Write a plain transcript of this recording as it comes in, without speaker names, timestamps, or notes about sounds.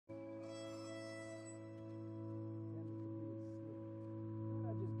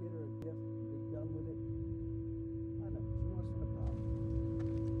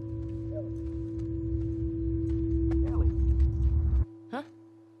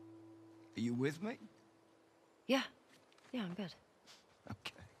you with me? Yeah. Yeah, I'm good.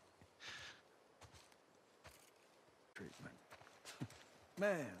 Okay. Treatment.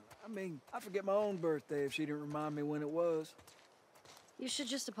 Man, I mean, I forget my own birthday if she didn't remind me when it was. You should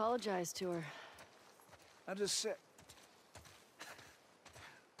just apologize to her. I just said...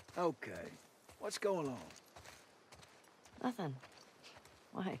 Okay, what's going on? Nothing.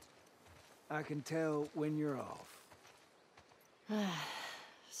 Why? I can tell when you're off.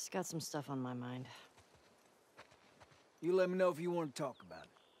 Just got some stuff on my mind. You let me know if you want to talk about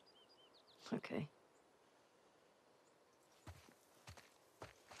it. Okay.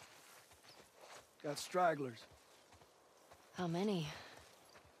 Got stragglers. How many?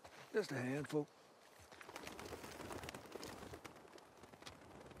 Just a handful.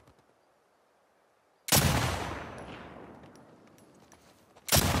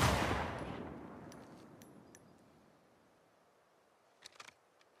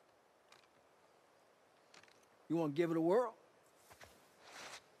 You want to give it a whirl?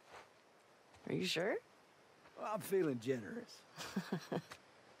 Are you sure? Well, I'm feeling generous.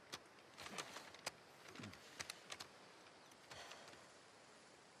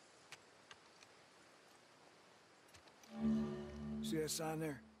 See that sign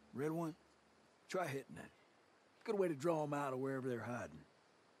there? Red one? Try hitting it. Good way to draw them out of wherever they're hiding.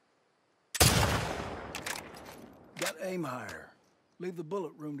 Got to aim higher. Leave the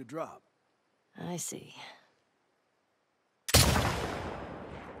bullet room to drop. I see.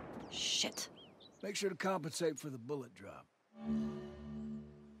 Shit. Make sure to compensate for the bullet drop.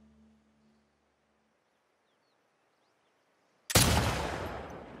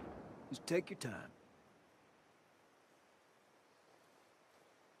 Just take your time.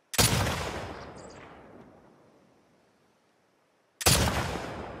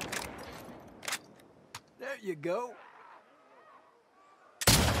 There you go.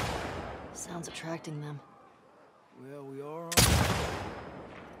 Sounds attracting them. Well, we are on.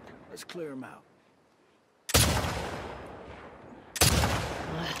 Let's clear them out.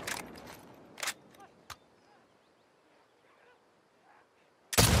 What?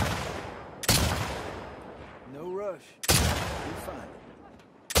 No rush. You're fine.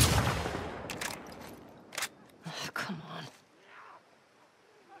 Oh, come on.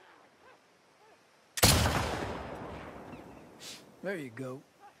 There you go.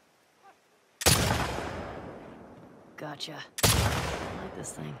 Gotcha. I like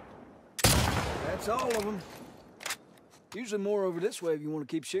this thing. That's all of them. Usually more over this way if you want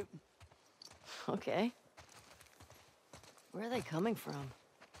to keep shooting. Okay. Where are they coming from?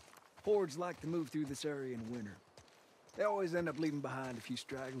 Hordes like to move through this area in winter. They always end up leaving behind a few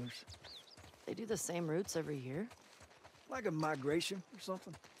stragglers. They do the same routes every year? Like a migration or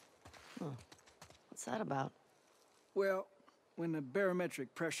something. Huh. What's that about? Well, when the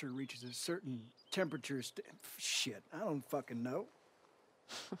barometric pressure reaches a certain temperature... Shit, I don't fucking know.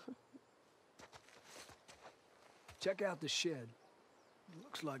 Check out the shed. It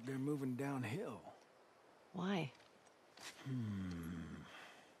looks like they're moving downhill. Why?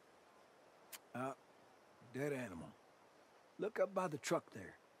 Dead animal. Look up by the truck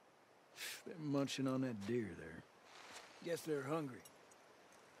there. They're munching on that deer there. Guess they're hungry.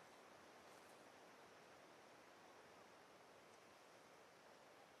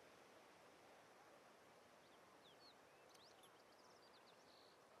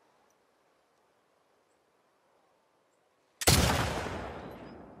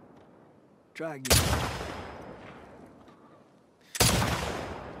 Try again.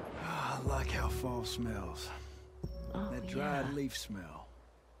 I like how fall smells. Oh, That dried yeah. leaf smell.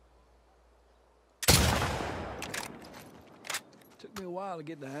 Took me a while to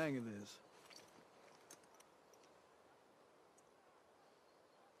get the hang of this.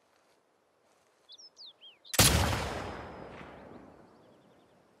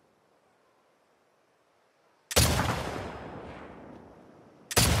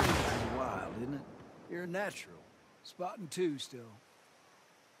 It's wild, isn't it? You're a natural. Spotting two still.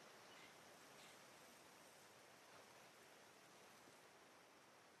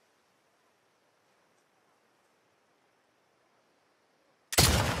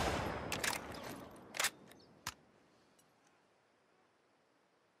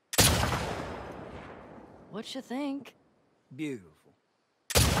 What you think? Beautiful.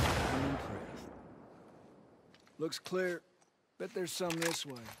 I'm impressed. Looks clear. Bet there's some this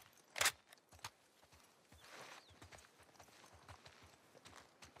way.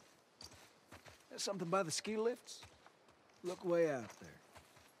 There's something by the ski lifts? Look way out there.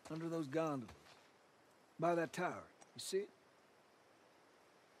 Under those gondolas. By that tower. You see it?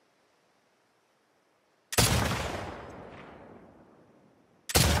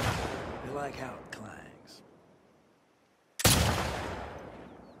 They like how it clangs.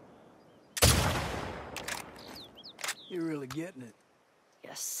 You're really getting it.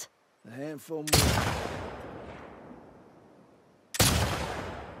 Yes. A handful more.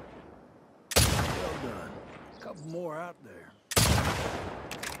 Well done. A couple more out there.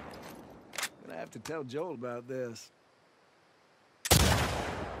 Gonna have to tell Joel about this.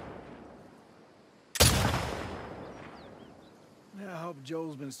 Yeah, I hope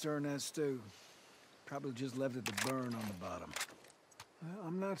Joel's been stirring that stew. Probably just left it to burn on the bottom. Well,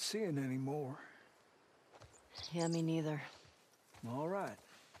 I'm not seeing any more. Yeah, me neither. All right.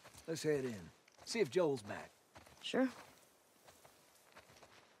 Let's head in. See if Joel's back. Sure.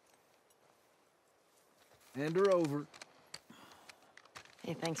 Hand her over.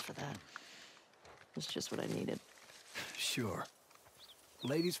 Hey, thanks for that. It's just what I needed. Sure.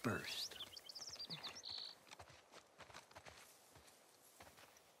 Ladies first.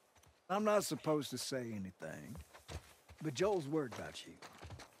 I'm not supposed to say anything, but Joel's worried about you.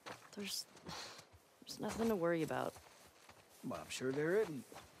 There's nothing to worry about. Well, I'm sure there isn't.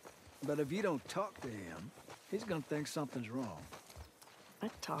 But if you don't talk to him, he's gonna think something's wrong. I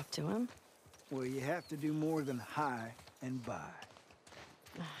talked to him. Well, you have to do more than hi and bye.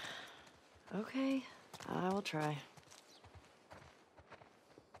 Okay, I will try.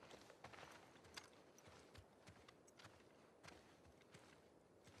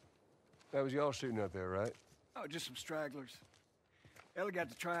 That was y'all shooting up there, right? Oh, just some stragglers. Ellie got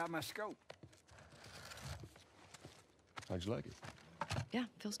to try out my scope. How'd you like it? Yeah,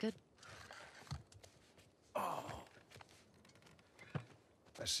 feels good. Oh,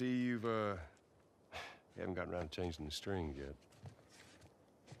 I see you haven't gotten around to changing the strings yet.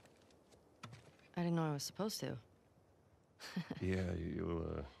 I didn't know I was supposed to. Yeah,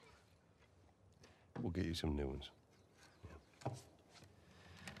 we'll get you some new ones.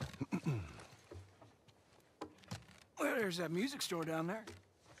 well, there's that music store down there.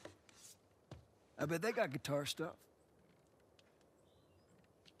 I bet they got guitar stuff.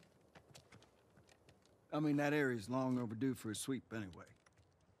 I mean, that area's long overdue for a sweep anyway.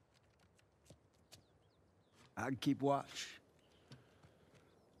 I can keep watch.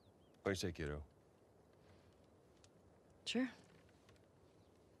 What do you say, kiddo? Sure.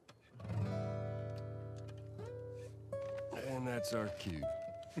 And that's our cue.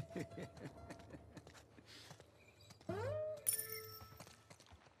 Are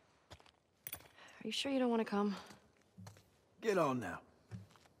you sure you don't want to come? Get on now.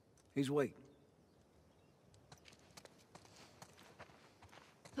 He's waiting.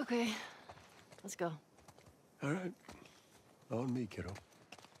 Okay, let's go. All right. On me, kiddo.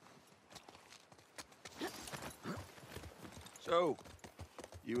 So,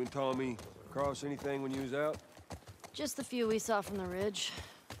 you and Tommy cross anything when you was out? Just the few we saw from the ridge.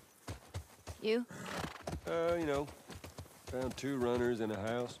 You? You know, found 2 runners in a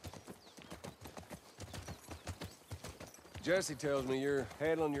house. Jesse tells me you're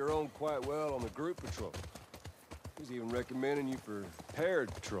handling your own quite well on the group patrol. He's even recommending you for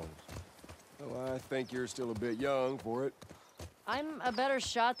paired patrols. Though I think you're still a bit young for it. I'm a better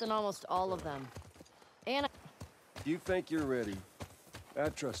shot than almost all of them. And If you think you're ready, I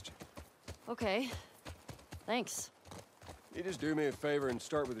trust you. okay. Thanks. You just do me a favor and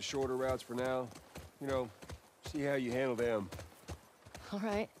start with the shorter routes for now. You know, see how you handle them. All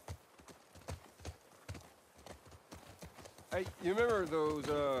right. Hey, you remember those,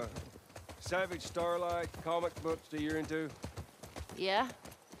 Savage Starlight comic books that you're into? Yeah?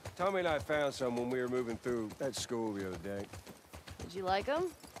 Tommy and I found some when we were moving through that school the other day. Did you like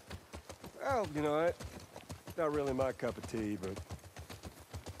them? Well, you know, not really my cup of tea, but...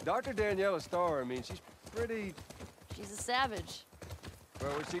 Dr. Daniela Starr, I mean, she's pretty... She's a savage.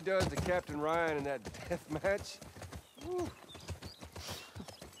 Well, what she does to Captain Ryan in that death match... Woo.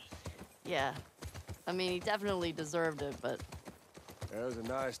 Yeah. I mean, he definitely deserved it, but... That was a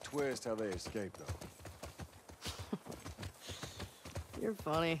nice twist how they escaped, though. You're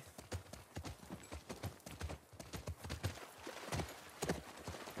funny.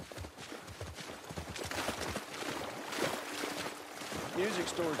 Music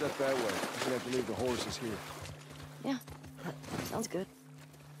store's up that way. You're gonna have to leave the horses here. Yeah, that sounds good.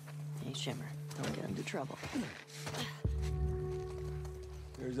 Hey, Shimmer, don't get into trouble.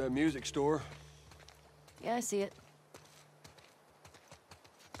 There's that music store. Yeah, I see it.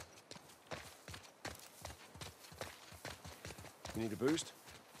 You need a boost?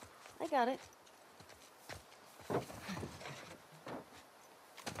 I got it.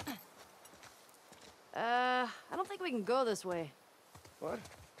 I don't think we can go this way. What?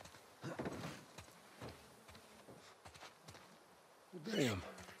 Damn.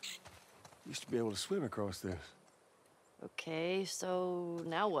 Used to be able to swim across this. Okay, so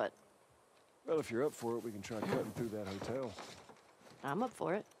now what? Well, if you're up for it, we can try cutting through that hotel. I'm up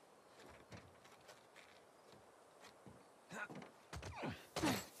for it.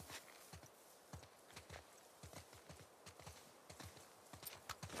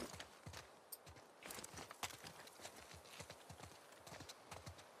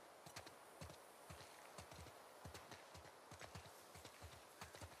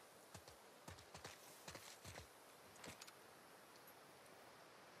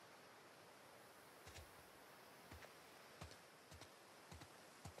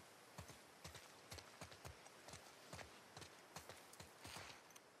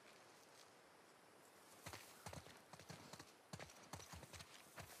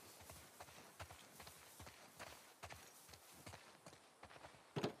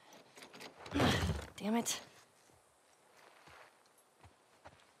 Damn it.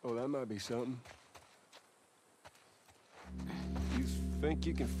 Oh, that might be something. You think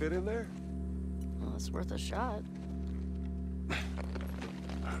you can fit in there? Well, it's worth a shot.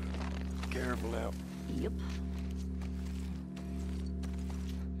 Careful now. Yep.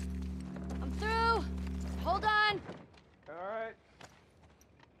 I'm through! Hold on! All right.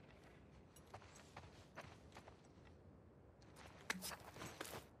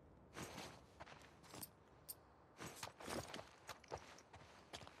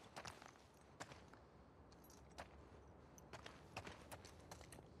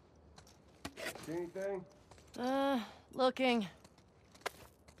 See anything? Looking.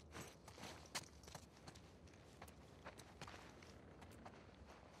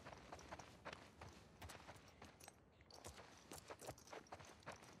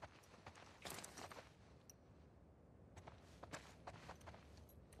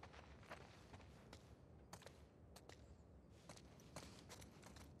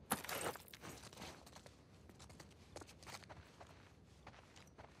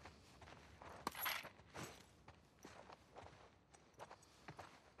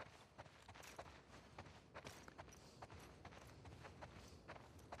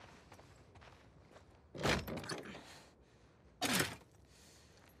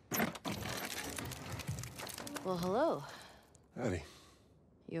 Well, hello. Howdy.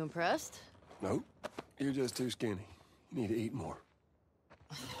 You impressed? Nope. You're just too skinny. You need to eat more.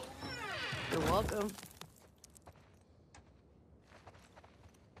 You're welcome.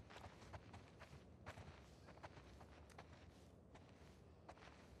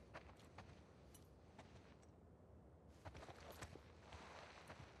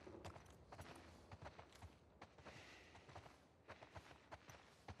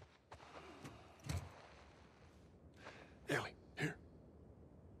 Ellie, here.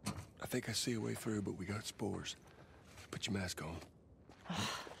 I think I see a way through, but we got spores. Put your mask on.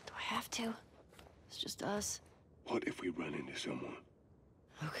 Do I have to? It's just us. What if we run into someone?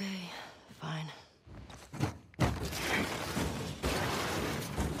 Okay, fine.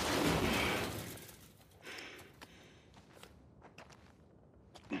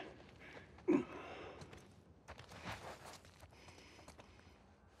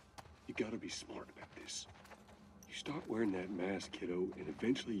 You gotta be smart about this. You start wearing that mask, kiddo, and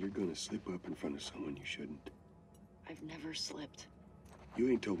eventually you're gonna slip up in front of someone you shouldn't. I've never slipped. You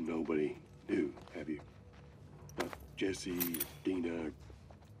ain't told nobody new, have you? Not Jesse, or Dina, or...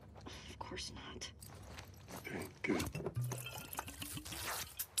 Of course not. Okay, good.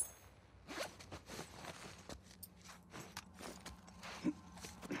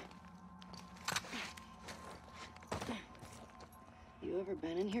 You ever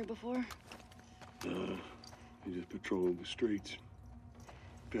been in here before? You just patrol the streets.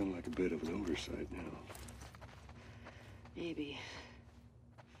 Feeling like a bit of an oversight now. Maybe.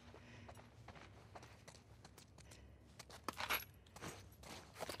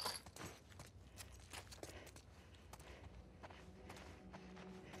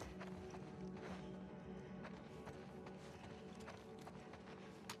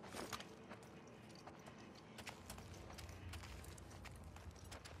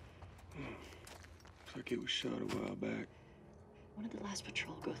 Looks like it was shot a while back. When did the last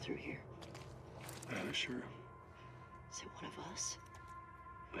patrol go through here? Not sure. Is it one of us?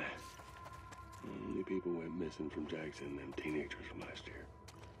 Nah. Only people went missing from Jackson, them teenagers from last year.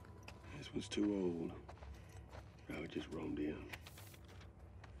 This one's too old. Probably just roamed in.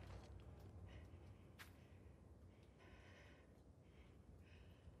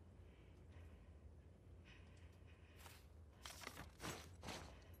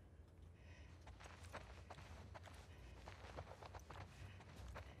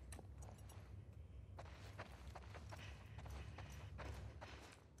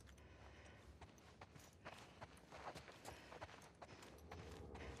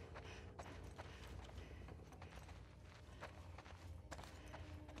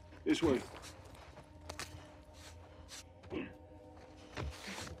 This way.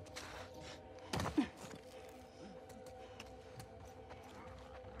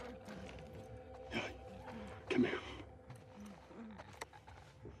 Come here.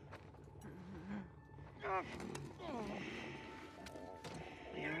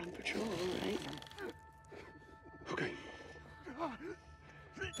 You're on patrol, right? Okay.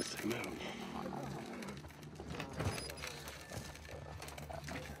 Let's take him out.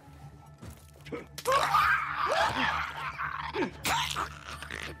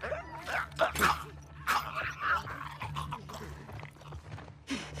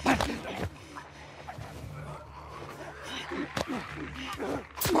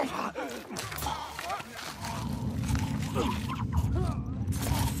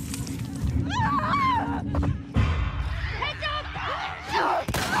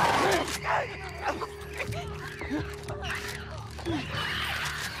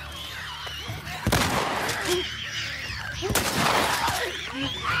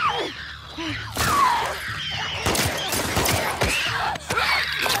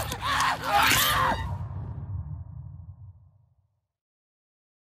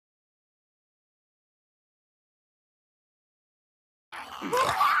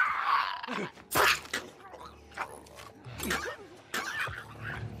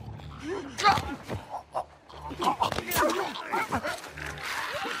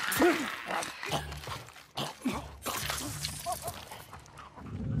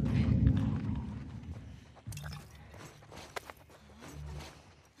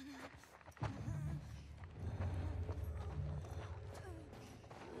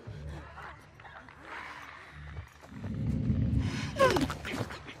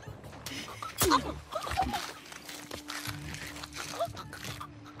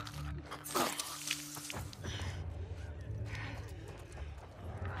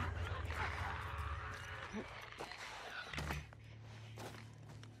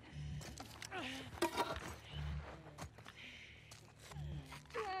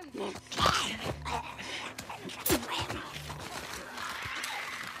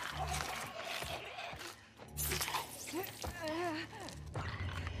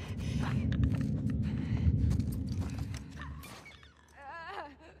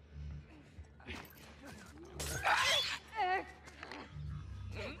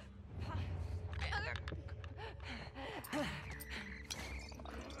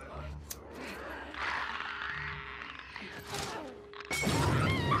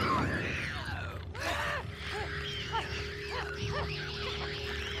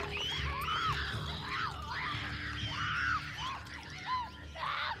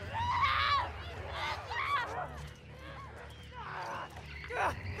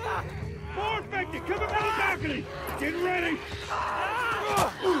 More infected! Coming from the balcony! Get ready!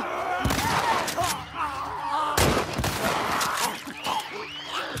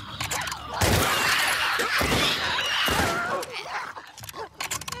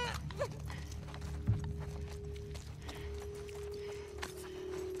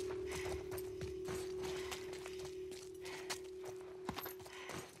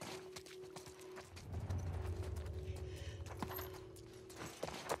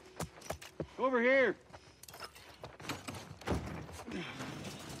 Over here!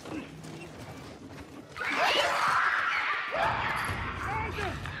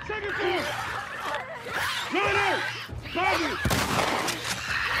 Second floor! Runner! Bobby!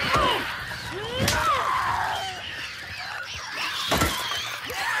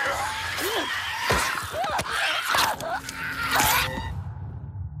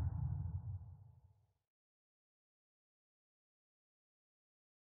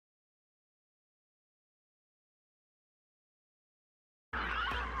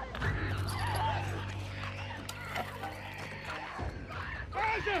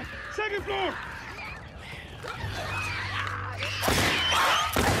 Second floor!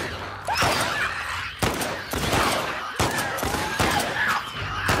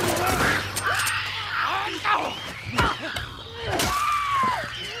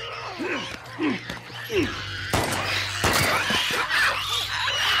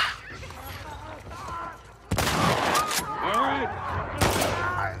 All right.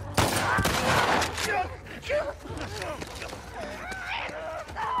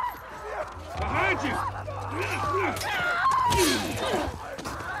 Behind you!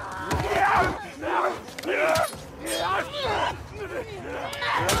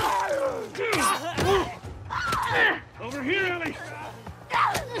 Over here, Ellie!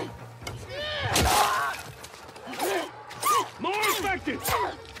 More infected!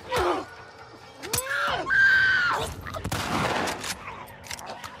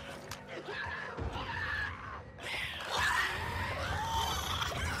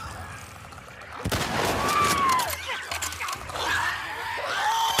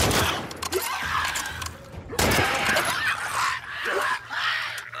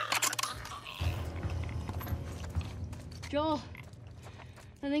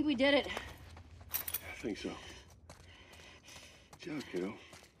 I think we did it. I think so. Good job, kiddo.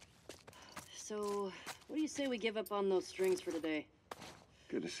 So, what do you say we give up on those strings for today?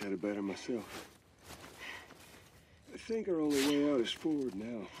 Couldn't have said it better myself. I think our only way out is forward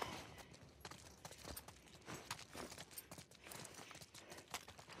now.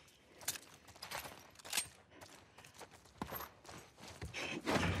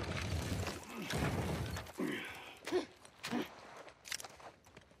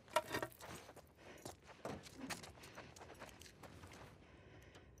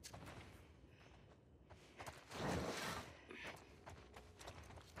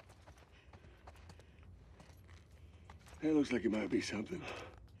 That looks like it might be something.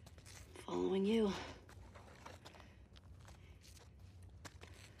 Following you.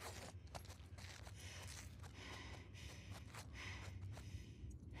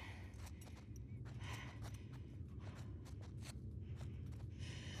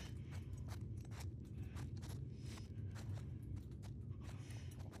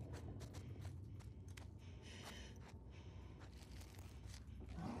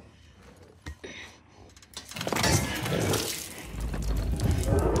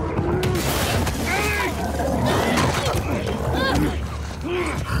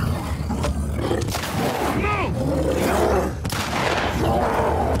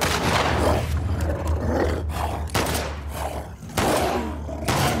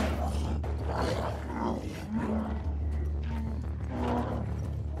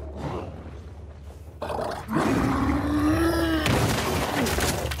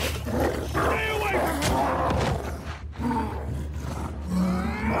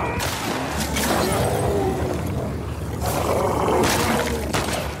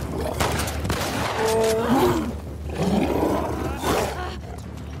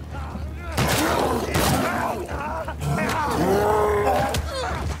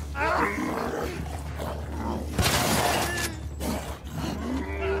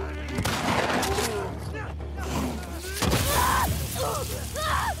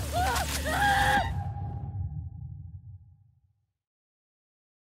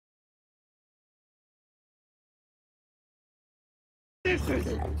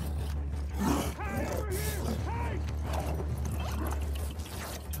 Distance!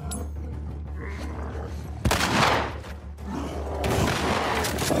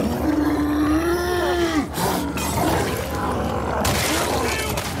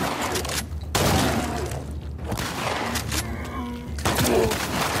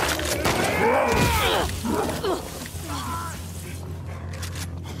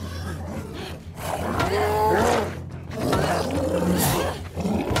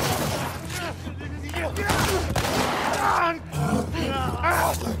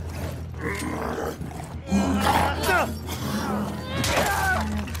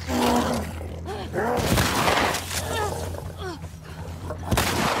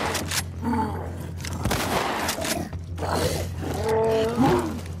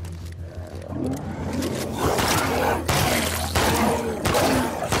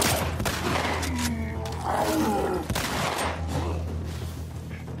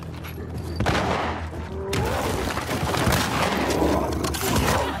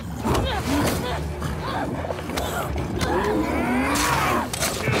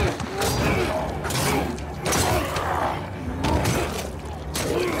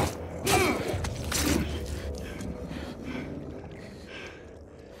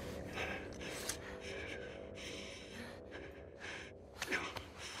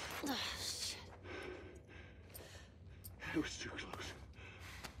 It was too close.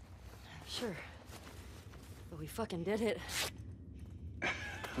 Sure. But we fucking did it. Yeah,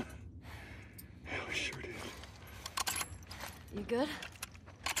 we sure did. You good?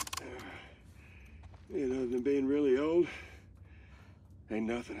 You know, other than being really old, ain't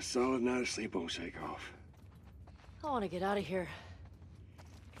nothing a solid night of sleep won't shake off. I want to get out of here.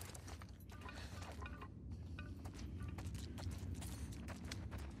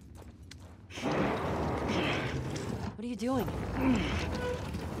 What are you doing?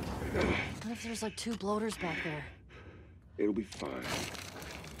 What if there's like 2 bloaters back there? It'll be fine.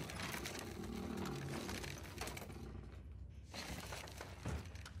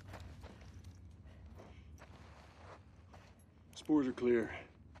 Spores are clear.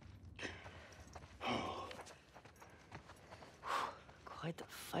 Quite the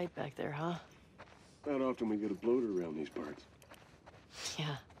fight back there, huh? Not often we get a bloater around these parts.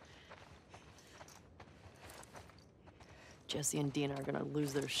 Yeah. Jesse and Dina are gonna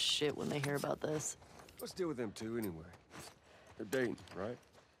lose their shit when they hear about this. Let's deal with them two anyway. They're dating, right?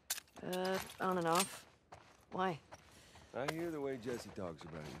 On and off. Why? I hear the way Jesse talks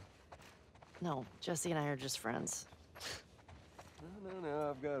about you. No, Jesse and I are just friends. No,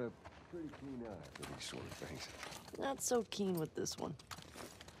 I've got a pretty keen eye for these sort of things. Not so keen with this one.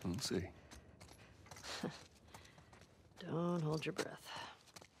 We'll see. Don't hold your breath.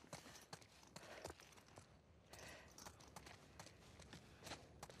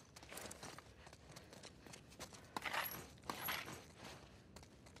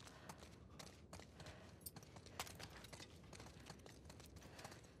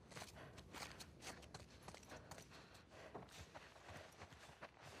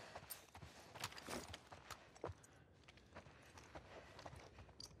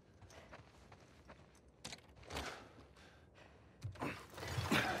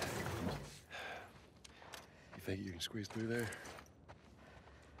 You think you can squeeze through there?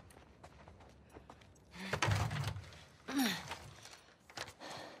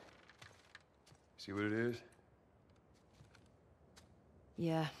 See what it is?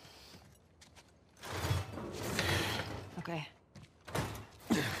 Yeah. Okay.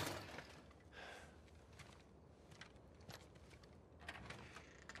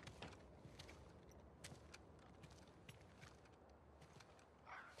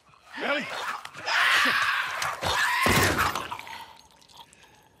 Ellie!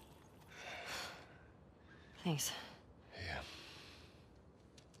 Thanks. Yeah.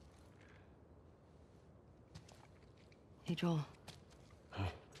 Hey, Joel. Huh?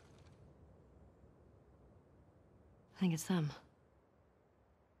 I think it's them.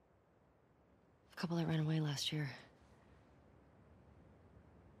 The couple that ran away last year.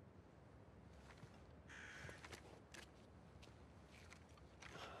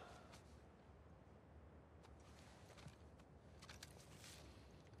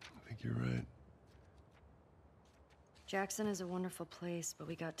 I think you're right. Jackson is a wonderful place, but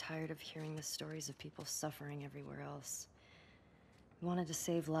we got tired of hearing the stories of people suffering everywhere else. We wanted to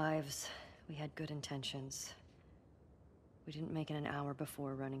save lives. We had good intentions. We didn't make it an hour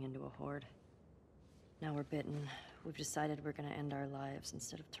before running into a horde. Now we're bitten. We've decided we're gonna end our lives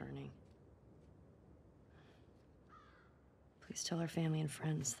instead of turning. Please tell our family and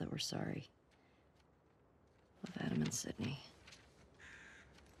friends that we're sorry. Love, Adam and Sydney.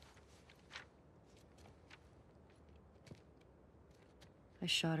 I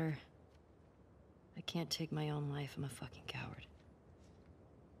shot her. I can't take my own life. I'm a fucking coward.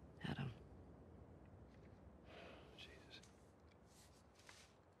 Adam. Jesus.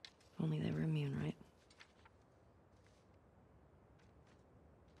 If only they were immune, right?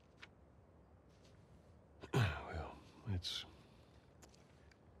 Well, let's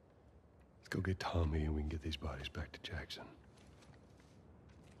go get Tommy and we can get these bodies back to Jackson.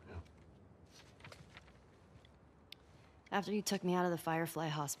 After you took me out of the Firefly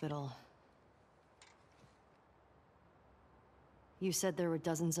Hospital, you said there were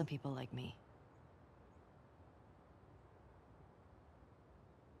dozens of people like me.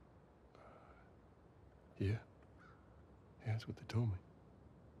 Yeah. Yeah, that's what they told me.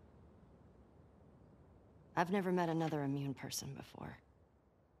 I've never met another immune person before.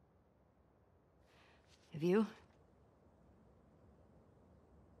 Have you?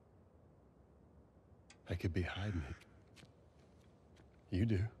 I could be hiding it. You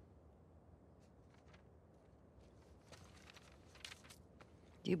do.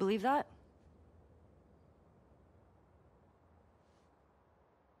 Do you believe that?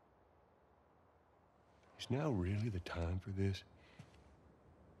 Is now really the time for this?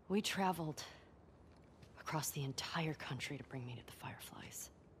 We traveled across the entire country to bring me to the Fireflies.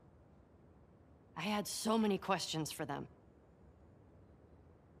 I had so many questions for them.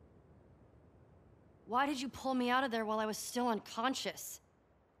 Why did you pull me out of there while I was still unconscious?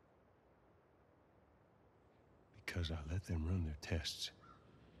 Because I let them run their tests.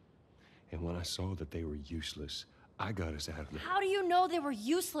 And when I saw that they were useless, I got us out of there. How do you know they were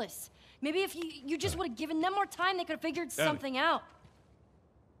useless? Maybe if you just would have given them more time, they could have figured something out.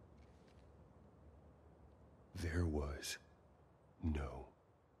 There was no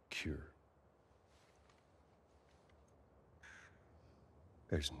cure.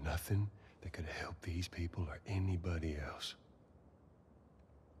 There's nothing that could help these people or anybody else.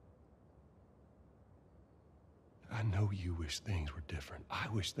 I know you wish things were different. I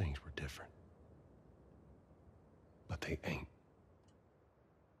wish things were different. But they ain't.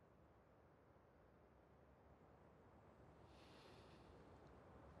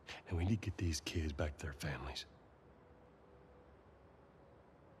 And we need to get these kids back to their families.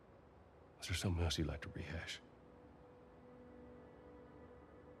 Is there something else you'd like to rehash?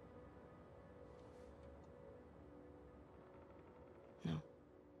 No.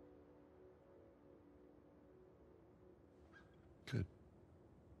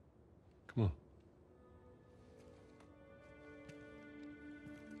 Come on.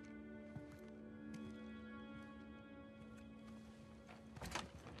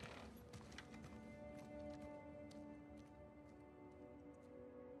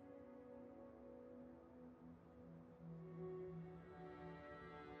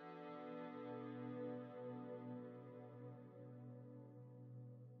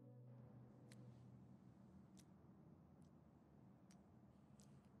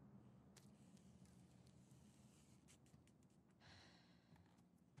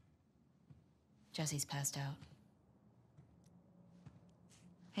 Jesse's passed out.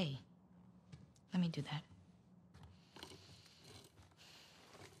 Hey, let me do that.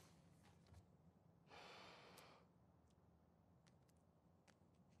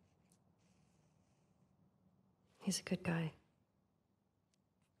 He's a good guy.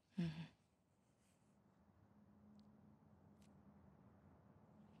 Mm-hmm.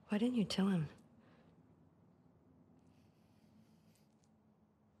 Why didn't you tell him?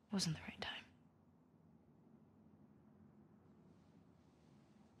 Wasn't the right time.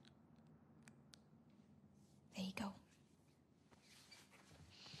 There you go.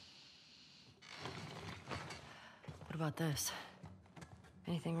 What about this?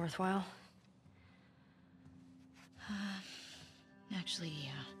 Anything worthwhile? Actually,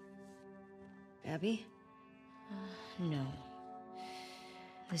 yeah. Abby? No.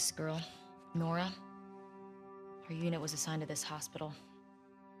 This girl, Nora, her unit was assigned to this hospital.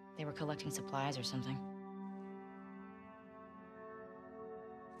 They were collecting supplies or something.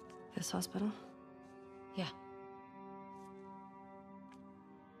 This hospital? Yeah.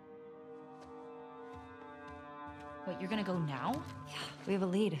 Wait, you're gonna go now? Yeah, we have a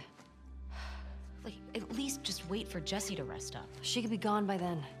lead. Like, at least just wait for Jessie to rest up. She could be gone by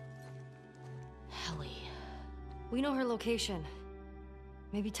then. Ellie. We know her location.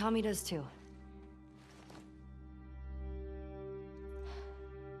 Maybe Tommy does too.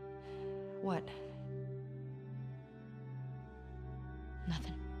 What?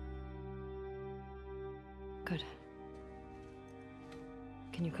 Nothing. Good.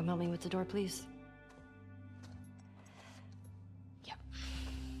 Can you come help me with the door, please? Yep.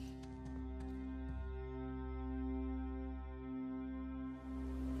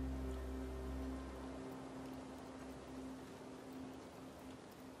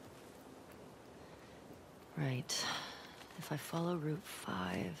 Right. If I follow Route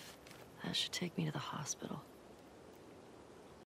 5, that should take me to the hospital.